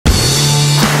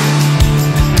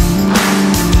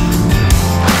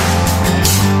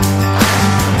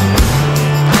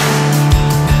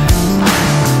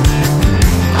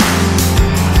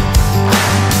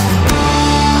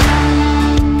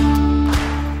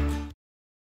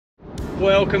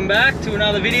Welcome back to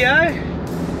another video.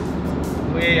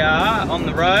 We are on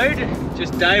the road,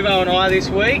 just Davo and I this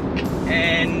week,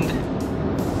 and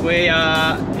we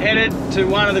are headed to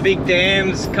one of the big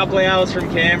dams a couple of hours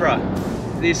from Canberra.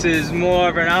 This is more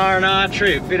of an R&R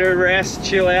trip, bit of rest,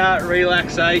 chill out,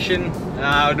 relaxation.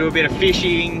 We'll do a bit of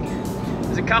fishing.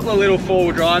 There's a couple of little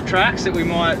four-wheel drive tracks that we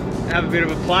might have a bit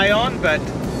of a play on, but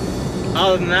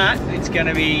other than that, it's going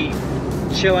to be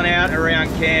chilling out around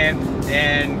camp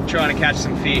and trying to catch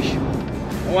some fish.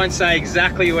 I won't say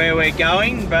exactly where we're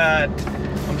going, but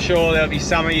I'm sure there'll be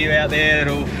some of you out there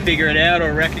that'll figure it out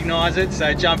or recognise it,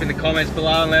 so jump in the comments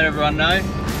below and let everyone know.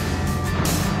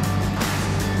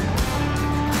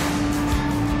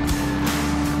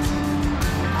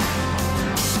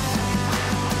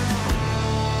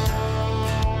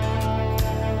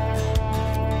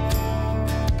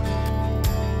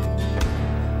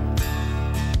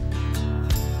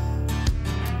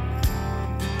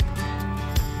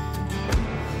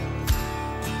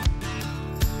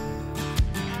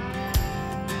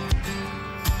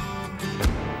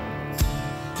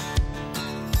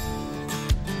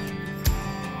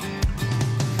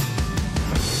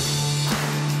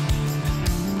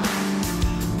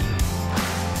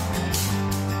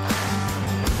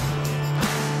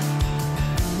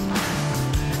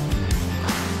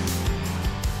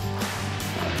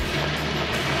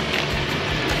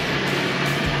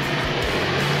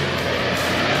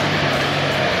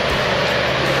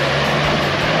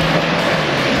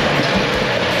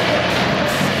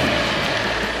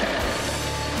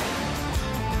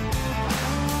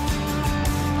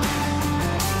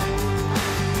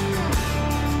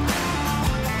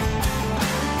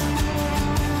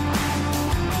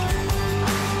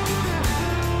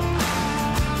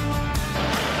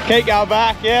 Keep going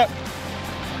back, yep.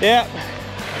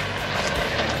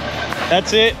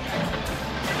 That's it.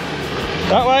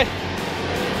 That way.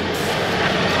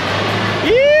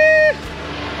 Yeah!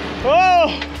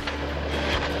 Oh!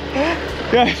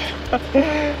 Good.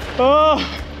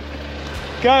 Oh!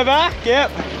 Go back,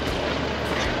 yep.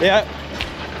 Yep.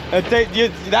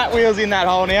 That wheel's in that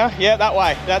hole now. Yep, that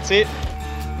way. That's it.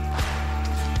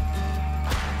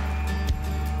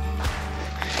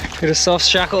 Bit of soft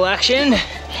shackle action.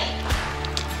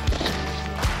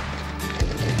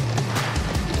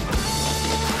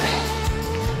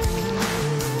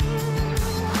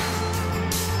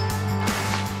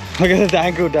 Look at the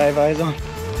dangle Davo's on.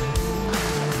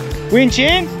 Winch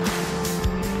in. Yep,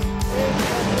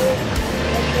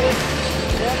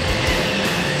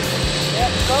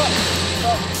 stop.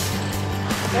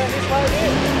 Turn this way,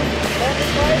 dude. Turn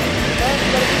this way. Turn, you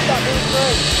gotta keep that moving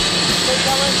through. Keep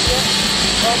coming, yep.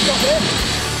 Right, stop it.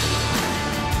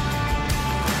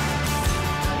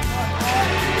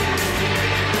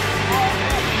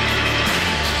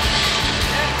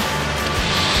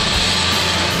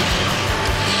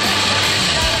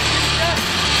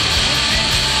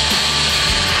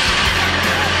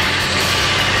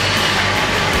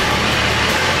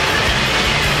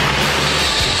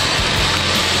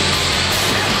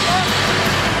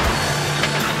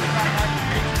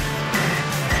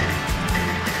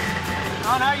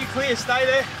 Oh no, you're clear, stay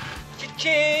there.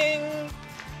 Cha-ching!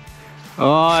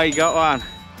 Oh, you got one.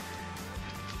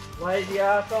 Lazy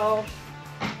arsehole.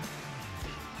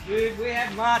 Dude, we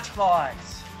have march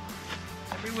flies.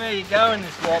 Everywhere you go in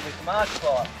this world there's march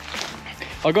flies.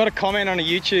 I got a comment on a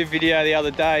YouTube video the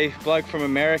other day, bloke from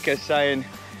America saying,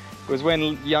 it was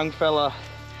when young fella,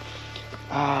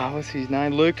 what's his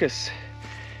name, Lucas,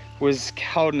 was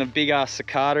holding a big ass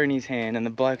cicada in his hand, and the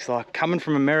bloke's like, coming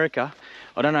from America,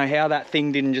 I don't know how that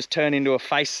thing didn't just turn into a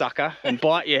face sucker and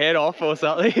bite your head off or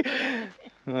something.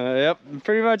 Yep,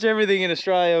 pretty much everything in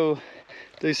Australia will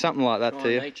do something like that to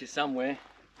you. Meet you somewhere.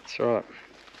 That's right.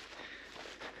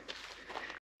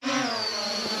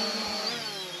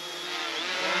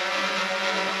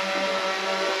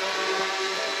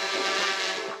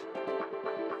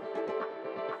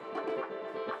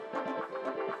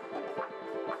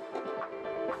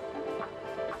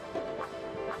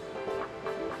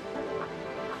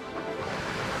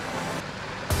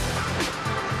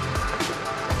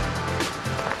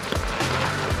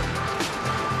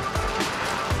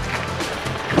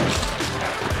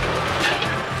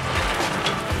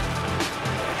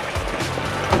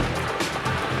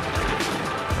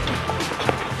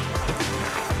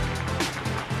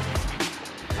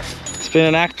 It's been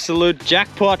an absolute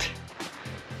jackpot.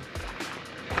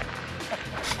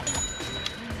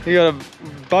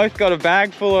 Both got a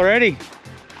bag full already.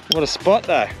 What a spot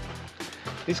though.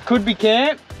 This could be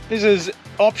camp. This is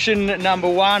option number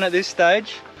 1 at this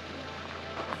stage.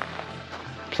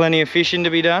 Plenty of fishing to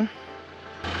be done.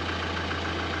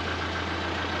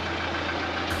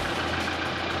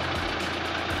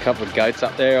 couple of goats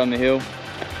up there on the hill.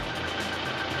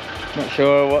 Not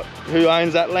sure who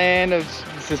owns that land.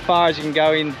 It's as far as you can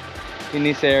go in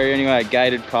this area anyway,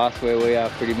 gated past where we are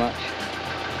pretty much,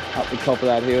 up the top of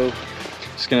that hill.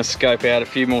 Just gonna scope out a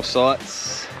few more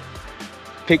sites,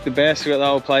 pick the best. We've got the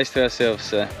whole place to ourselves,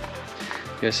 so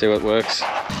go see what works.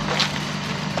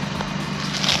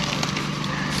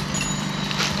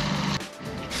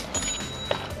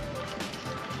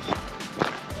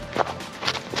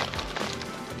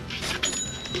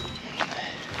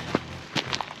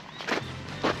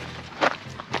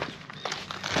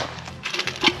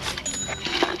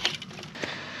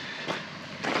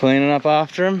 Cleaning up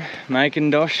after them, making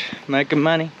dosh, making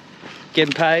money,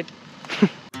 getting paid.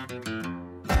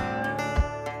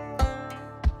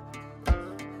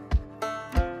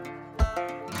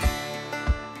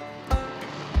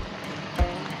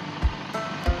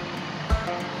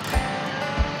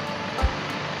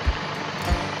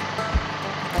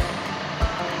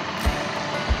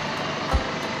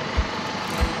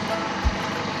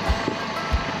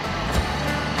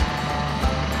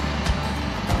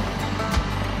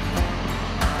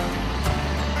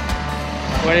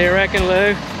 What do you reckon,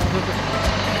 Lou?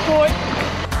 Boy.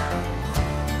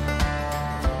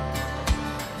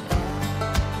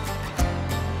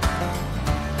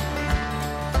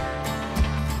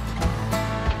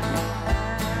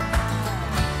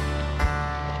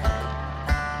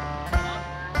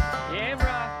 Yeah,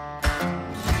 bro.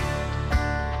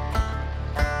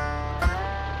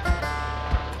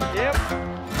 Yep.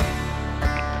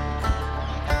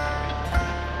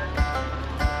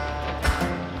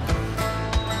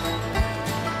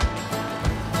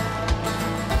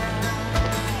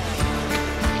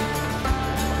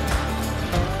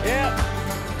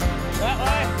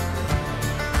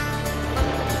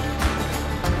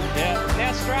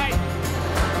 Straight.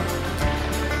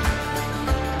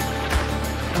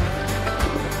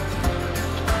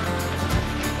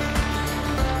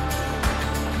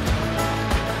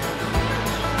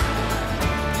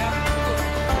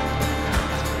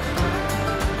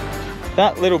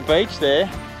 That little beach there,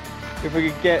 if we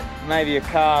could get maybe a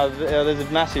car, there's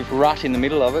a massive rut in the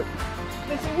middle of it.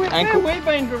 Listen, we've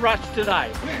been to ruts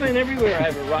today. We've been everywhere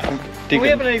over ruts. We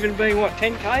haven't even been, what,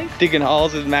 10 k's? Digging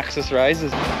holes with Maxxis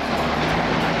razors.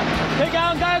 Keep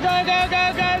going, go, go, go, go,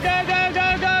 go, go, go,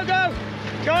 go, go, go.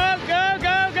 Go, go,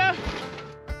 go, go.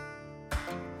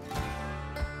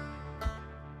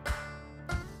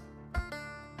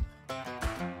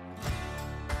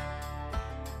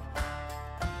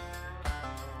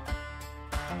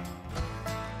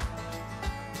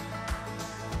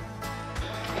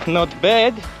 Not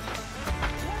bad.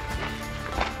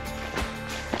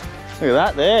 Look at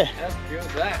that there. How good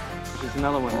is that? There's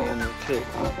another one down there too.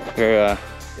 We're,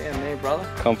 down there, brother.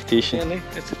 Competition. Down there.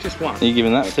 It's just one. Are you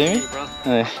giving that to me? Yeah,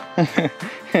 brother.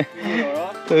 You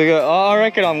alright? So we go, oh, I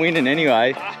reckon I'm winning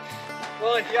anyway.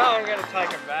 Well, if you are, I'm going to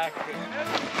take him back.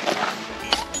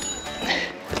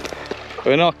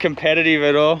 We're not competitive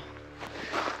at all.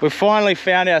 We've finally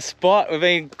found our spot. We've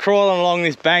been crawling along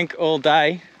this bank all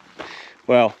day.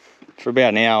 Well, for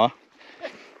about an hour.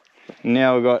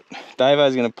 Now we've got,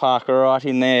 Davo's going to park right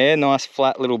in there. Nice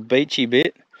flat little beachy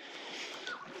bit.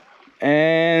 And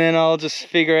then I'll just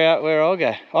figure out where I'll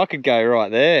go. I could go right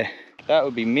there. That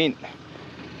would be mint.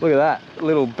 Look at that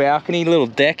little balcony, little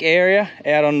deck area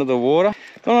out onto the water.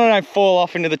 As long as I don't fall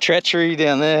off into the treachery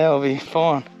down there, I'll be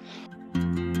fine.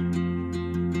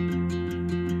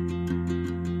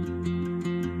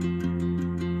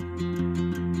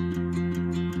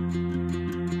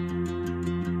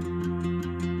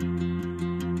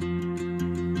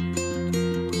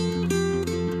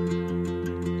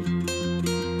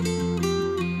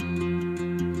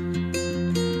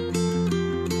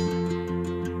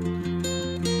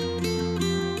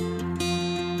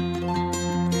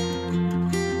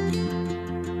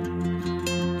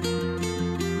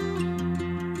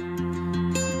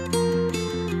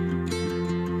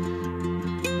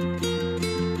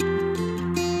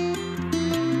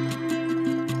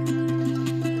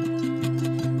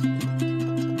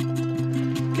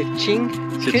 Ching,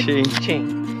 Cha-ching.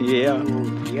 ching. Yeah.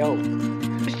 Yo.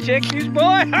 Let's check this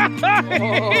boy. He's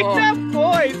a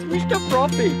boy. It's Mr.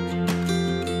 Proppy.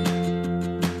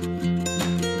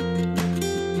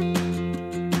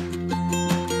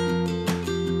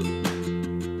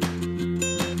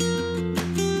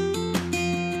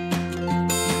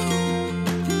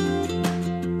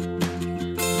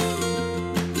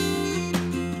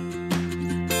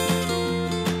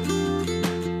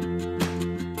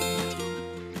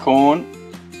 Corn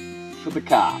for the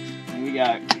calf. Here we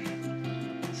go.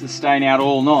 This is staying out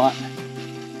all night.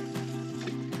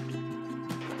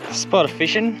 spot of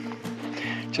fishing.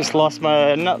 Just lost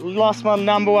my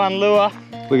number one lure.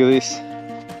 Look at this.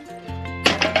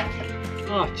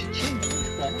 Oh, cha-ching.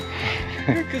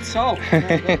 You're a good soul.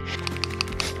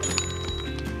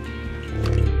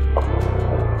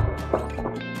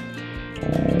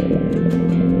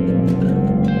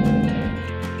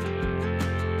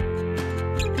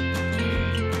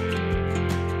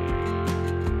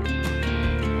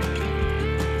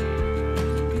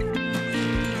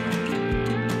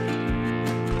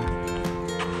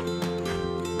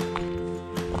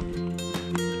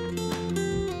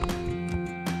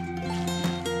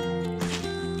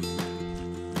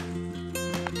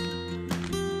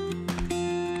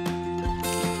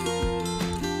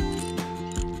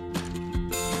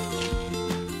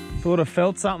 Thought I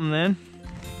felt something then.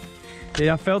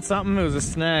 Yeah, I felt something, it was a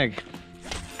snag.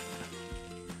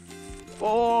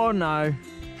 Oh no.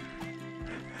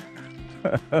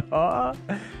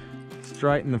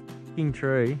 Straight in the fucking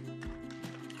tree.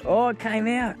 Oh, it came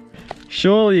out.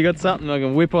 Surely you got something I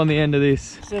can whip on the end of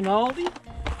this. It's an oldie.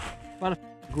 What a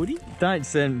goodie.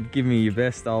 Don't give me your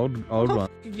best old one.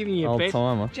 I'm giving you your old best.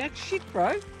 timer. Jack shit,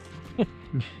 bro.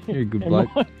 You're a good bloke.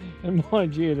 And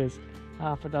mind you, there's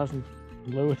half a dozen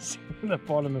lures at the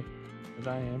bottom of the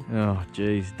dam. Oh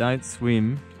jeez, don't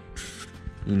swim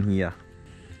in here.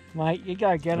 Mate, you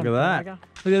go get them. Look at that.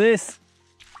 Look at this.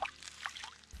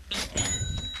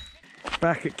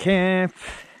 Back at camp.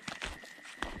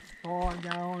 Fire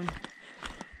going.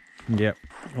 Yep.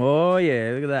 Oh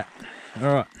yeah, look at that.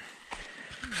 All right,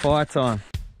 fire time.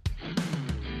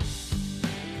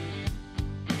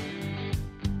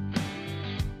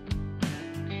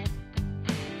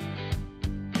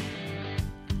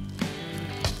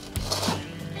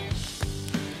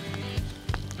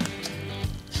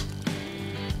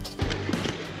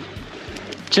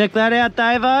 Check that out,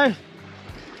 Davo.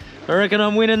 I reckon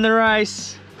I'm winning the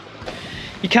race.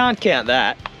 You can't count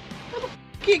that.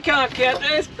 You can't count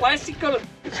that. It's plastic, got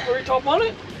a screw top on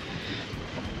it.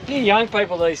 You young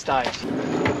people these days.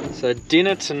 So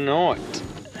dinner tonight.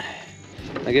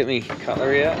 I get me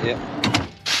cutlery out, yep.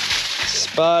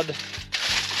 Spud,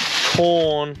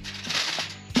 corn,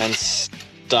 and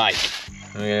steak.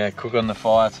 We're gonna cook on the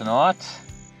fire tonight.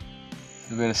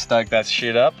 We better stoke that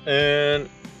shit up and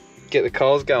get the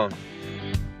coals going.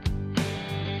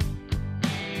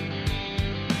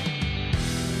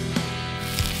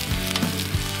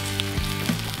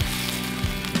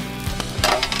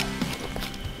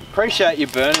 Appreciate you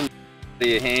burning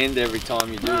your hand every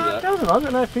time you do that. It doesn't, I've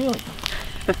got no feeling.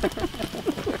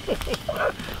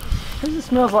 It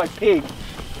smells like pig.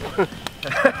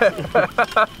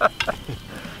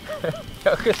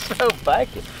 I can smell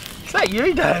bacon. Is that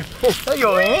you, Dave? Is that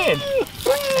your hand?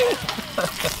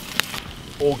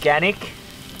 Organic.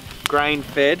 Grain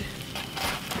fed.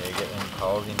 Yeah, get them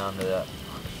coals in under that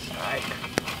steak.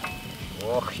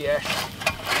 Oh, yes.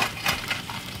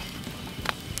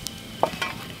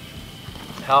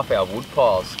 Half our wood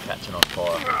pile's catching on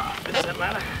fire. Doesn't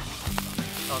matter.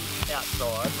 On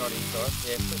outside, not inside.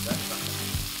 Yeah, put that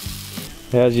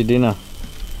something. How's your dinner?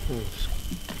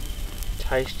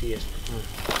 Tastiest.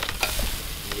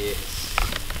 Yes.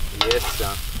 Yes,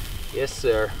 son. Yes,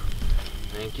 sir.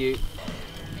 Thank you.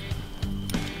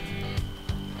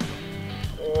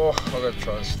 Oh, I've got to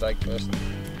try the steak first. And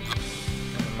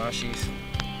the mushies.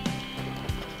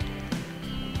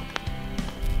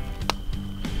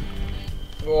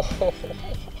 Oh.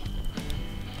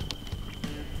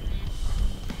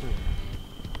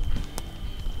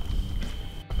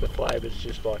 The flavour's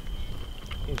just like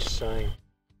insane.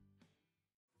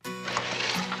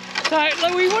 So,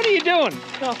 Louie, what are you doing?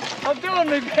 Oh, I'm doing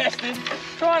my best in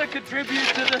trying to contribute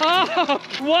to the... Oh,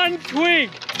 one twig.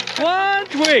 One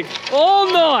twig.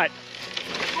 All night.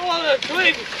 More than a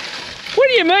twig. What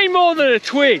do you mean more than a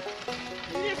twig?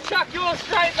 You just chuck yours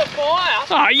straight in the fire.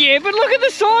 Oh, yeah, but look at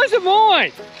the size of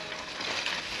mine.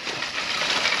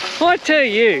 I tell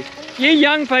you, you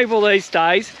young people these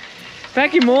days,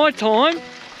 back in my time,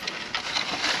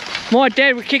 my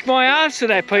dad would kick my ass for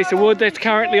that piece of wood that's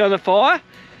currently on the fire.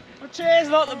 My chair's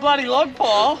not the bloody log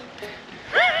pile.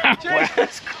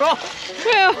 Jesus Christ.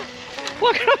 Well,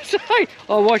 what can I say?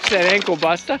 I watched that ankle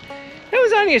buster. That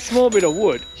was only a small bit of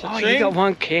wood. Oh, you got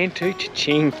one can too,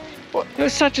 cha-ching. What? It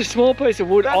was such a small piece of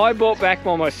wood, I bought back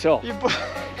by myself.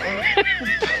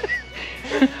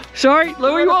 Sorry,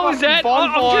 Louie, what was that?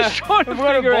 I'm just trying to figure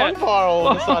out. We've got a bonfire all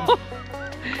of a sudden.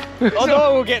 I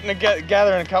thought we were getting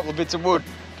gathering a couple of bits of wood.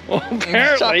 Well,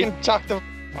 apparently. Chuck the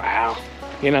Wow.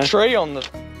 You know. tree on the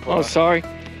fire. Oh, sorry.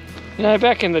 You know,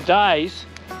 back in the days,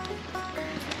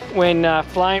 when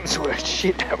flames were,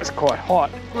 shit, that was quite hot.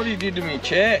 What you did to me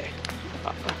chair?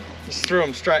 Just threw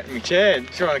them straight in my chair,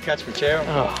 trying to catch my chair.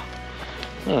 Oh,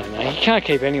 I don't know. You can't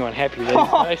keep anyone happy these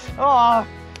days. Oh,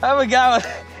 have a go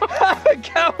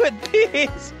with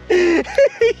this.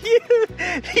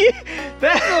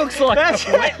 That looks like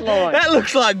a wet line. That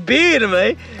looks like beer to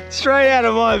me. Straight out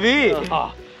of my beer.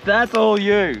 Oh. That's all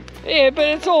you. Yeah, but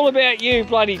it's all about you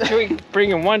bloody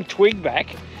bringing one twig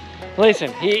back. Listen,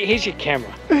 here's your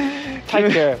camera.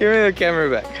 Take care of it. Give me the camera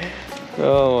back.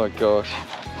 Oh my gosh.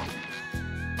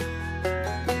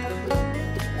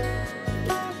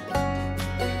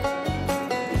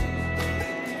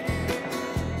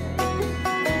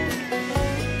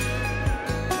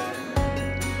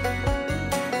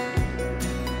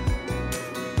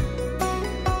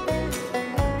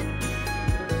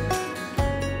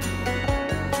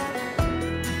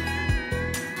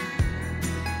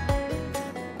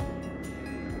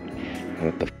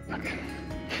 What the fuck?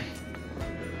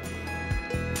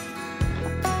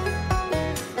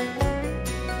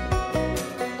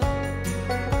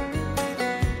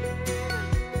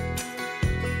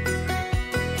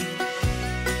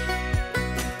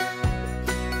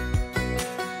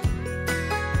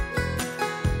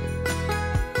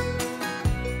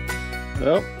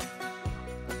 Well,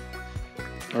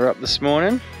 we're up this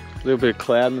morning. A little bit of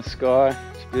cloud in the sky.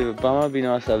 It's a bit of a bummer. It'd be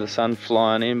nice to have the sun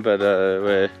flying in, but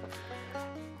we're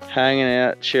hanging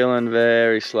out, chilling,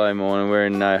 very slow morning. We're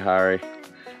in no hurry.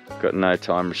 Got no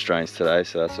time restraints today,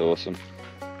 so that's awesome.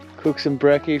 Cook some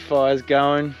brekkie, fire's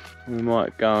going. We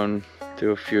might go and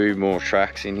do a few more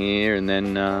tracks in here and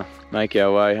then make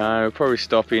our way home. We'll probably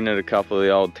stop in at a couple of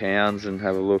the old towns and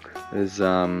have a look. There's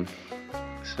some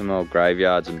old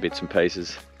graveyards and bits and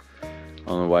pieces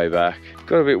on the way back.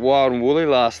 Got a bit wild and woolly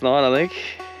last night, I think.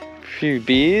 A few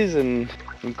beers and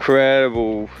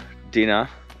incredible dinner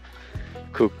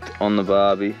cooked on the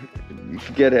barbie. You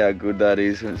forget how good that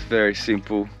is. It's very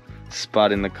simple.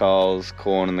 Spud in the coals,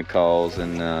 corn in the coals,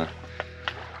 and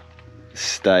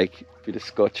steak. Bit of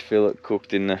Scotch fillet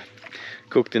cooked in the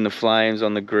flames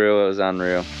on the grill. It was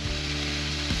unreal.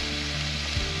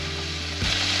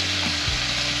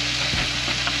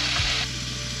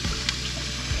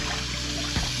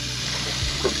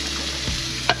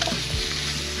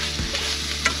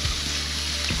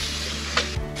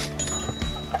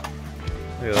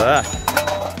 Look at that.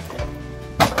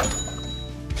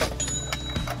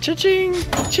 Cha-ching,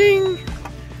 ching,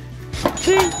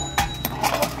 ching.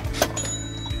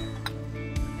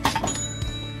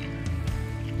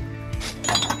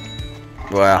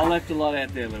 Wow. I left a lot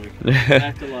out there, Louis. I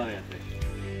left a lot out there.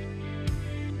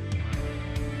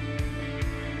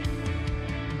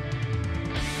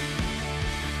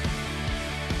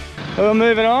 Well,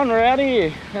 moving on, we're out of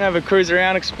here. Gonna have a cruise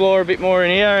around, explore a bit more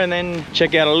in here, and then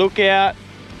check out a lookout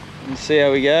and see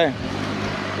how we go.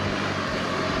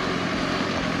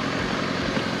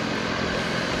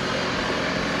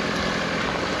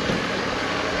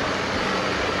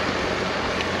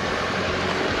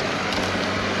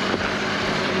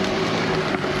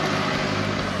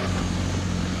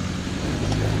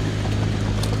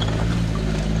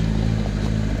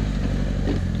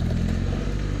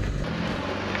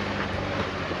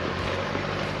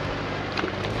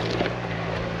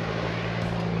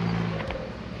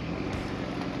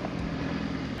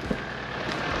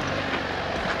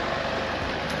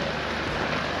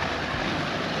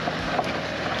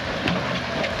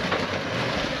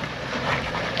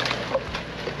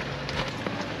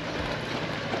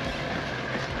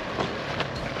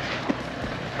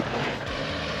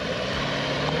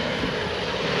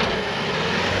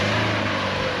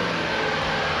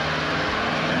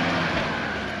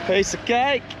 Piece of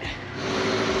cake.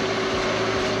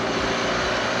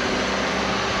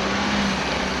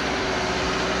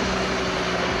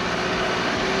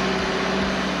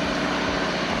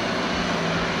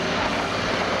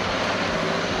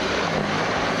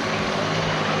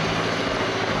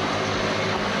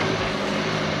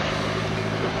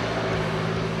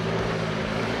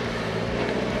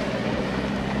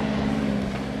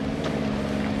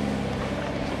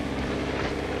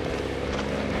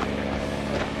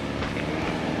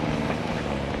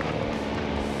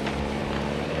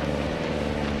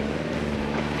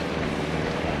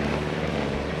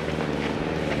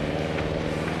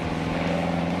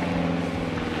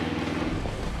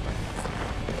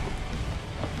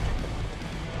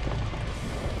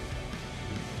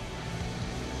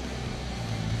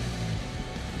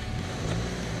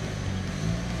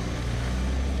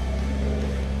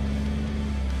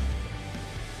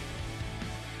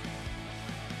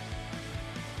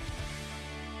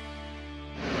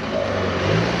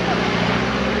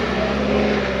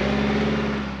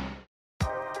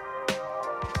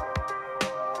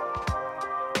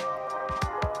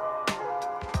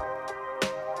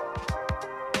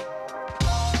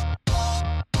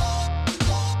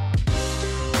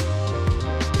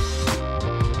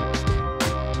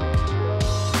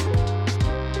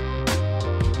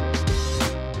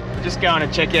 just going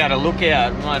to check out a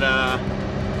lookout. Might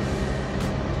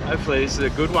hopefully this is a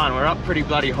good one. We're up pretty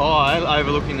bloody high,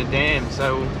 overlooking the dam,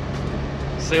 so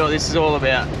we'll see what this is all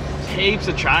about. There's heaps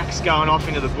of tracks going off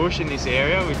into the bush in this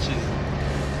area, which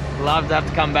is love to have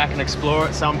to come back and explore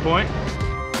at some point.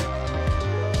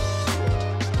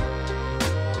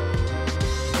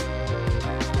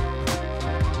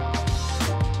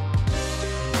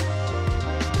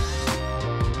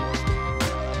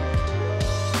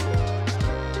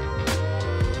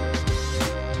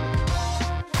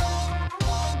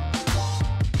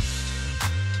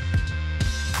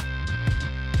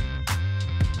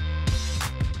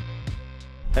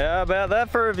 How about that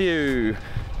for a view?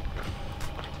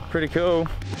 Pretty cool.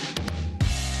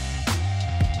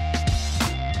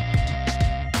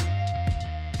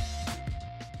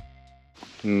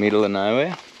 Middle of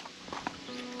nowhere.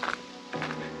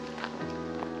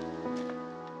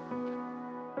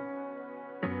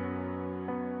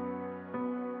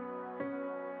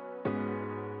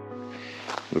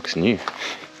 Looks new.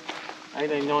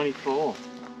 1894.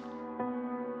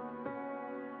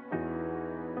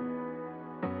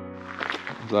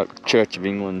 Like Church of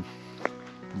England,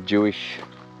 Jewish,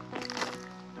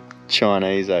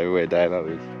 Chinese over where Davo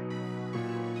is.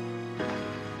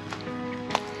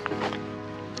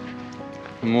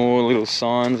 More little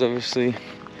signs obviously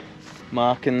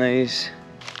marking these.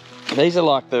 These are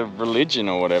like the religion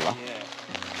or whatever. Yeah.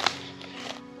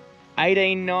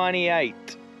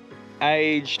 1898,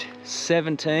 aged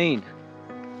 17.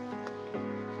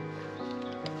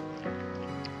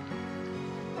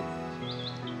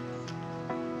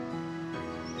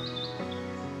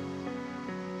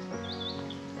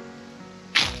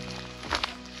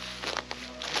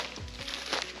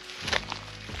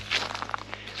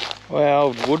 Well,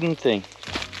 old wooden thing.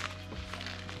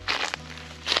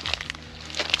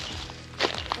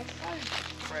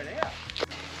 Spread out.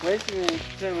 Wesleyan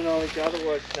terminology,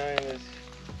 otherwise known as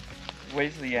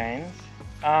Wesleyans,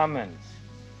 almonds.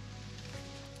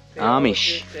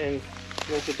 Amish. And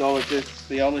methodologists,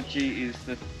 theology is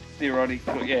the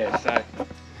theoretical, yeah, so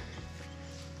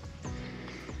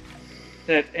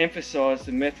that emphasised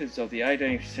the methods of the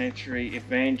 18th century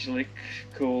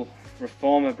evangelical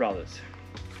reformer brothers.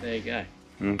 There you go.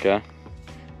 Okay.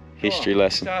 History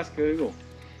lesson. Just ask Google.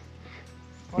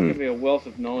 I'll give you a wealth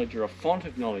of knowledge or a font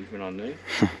of knowledge when I need.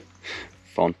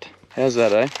 Font. How's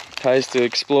that, eh? Pays to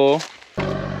explore.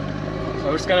 So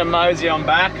we're just gonna mosey on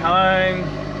back home,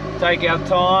 take our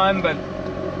time, but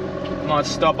might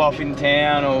stop off in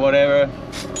town or whatever.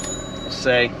 We'll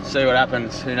see what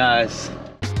happens, who knows.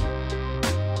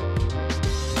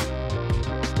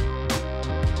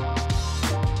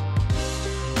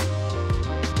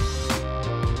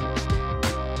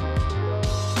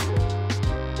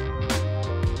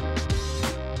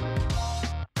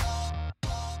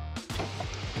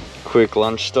 Quick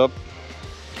lunch stop.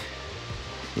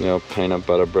 The old peanut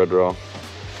butter bread roll.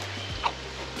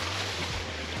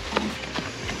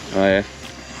 Oh yeah.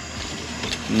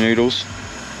 Noodles.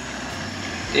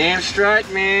 Damn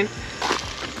straight, man.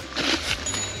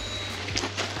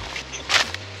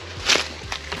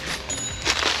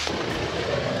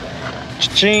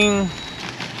 Cha-ching!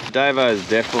 Davo's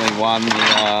definitely won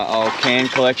the old can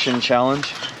collection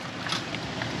challenge.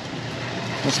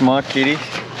 That's my kitty.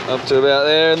 Up to about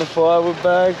there in the firewood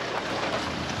bag.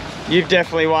 You've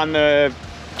definitely won the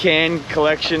can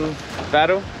collection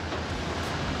battle.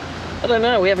 I don't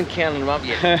know, we haven't counted them up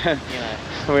yet. You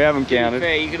know. We haven't counted.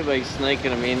 Fair, you could have been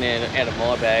sneaking them in there out of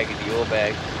my bag into your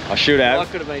bag. I should have. Well,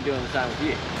 I could have been doing the same with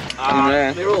you.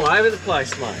 Yeah. They're all over the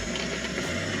place, mate.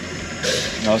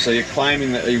 Oh, so you're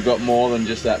claiming that you've got more than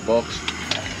just that box?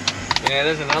 Yeah,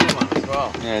 there's another one as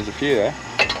well. Yeah, there's a few there.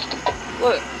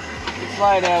 Look, it's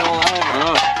laid out all over.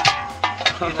 Oh.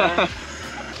 You know?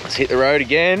 Let's hit the road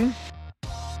again.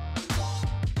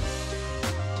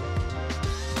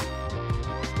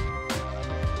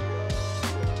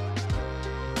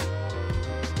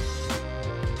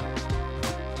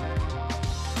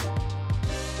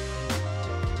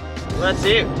 Well, that's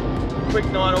it. Quick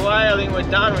night away. I think we're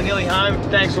done. We're nearly home.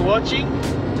 Thanks for watching.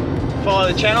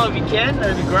 Follow the channel if you can.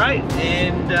 That'd be great.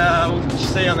 And we'll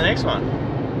see you on the next one.